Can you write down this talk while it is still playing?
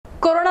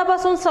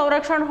कोरोनापासून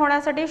संरक्षण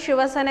होण्यासाठी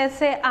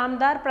शिवसेनेचे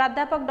आमदार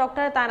प्राध्यापक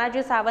डॉक्टर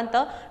तानाजी सावंत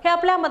हे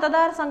आपल्या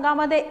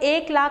मतदारसंघामध्ये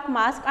 1 लाख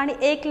मास्क आणि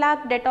 1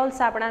 लाख डेटॉल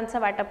साबणांचं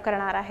वाटप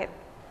करणार आहेत।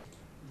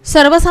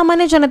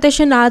 सर्वसामान्य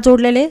जनतेशी नाळ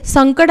जोडलेले,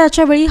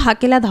 संकटाच्या वेळी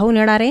हाकेला धावून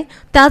येणारे,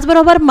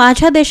 त्याचबरोबर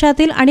माझ्या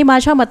देशातील आणि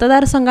माझ्या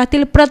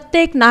मतदारसंघातील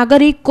प्रत्येक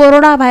नागरिक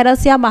कोरोना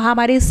व्हायरस या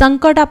महामारी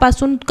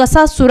संकटापासून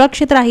कसा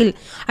सुरक्षित राहील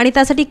आणि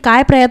त्यासाठी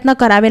काय प्रयत्न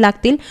करावे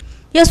लागतील,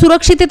 या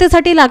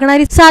सुरक्षिततेसाठी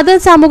लागणारी साधन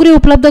सामुग्री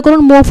उपलब्ध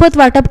करून मोफत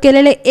वाटप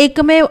केलेले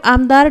एकमेव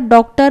आमदार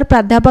डॉक्टर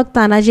प्राध्यापक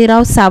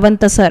तानाजीराव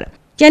सावंत सर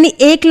यांनी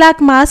 1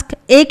 लाख मास्क,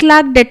 1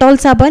 लाख डेटॉल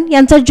साबण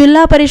यांचं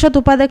जिल्हा परिषद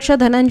उपाध्यक्ष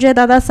धनंजय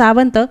दादा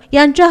सावंत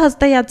यांच्या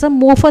हस्ते याचं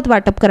मोफत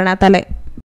वाटप करण्यात आलंय।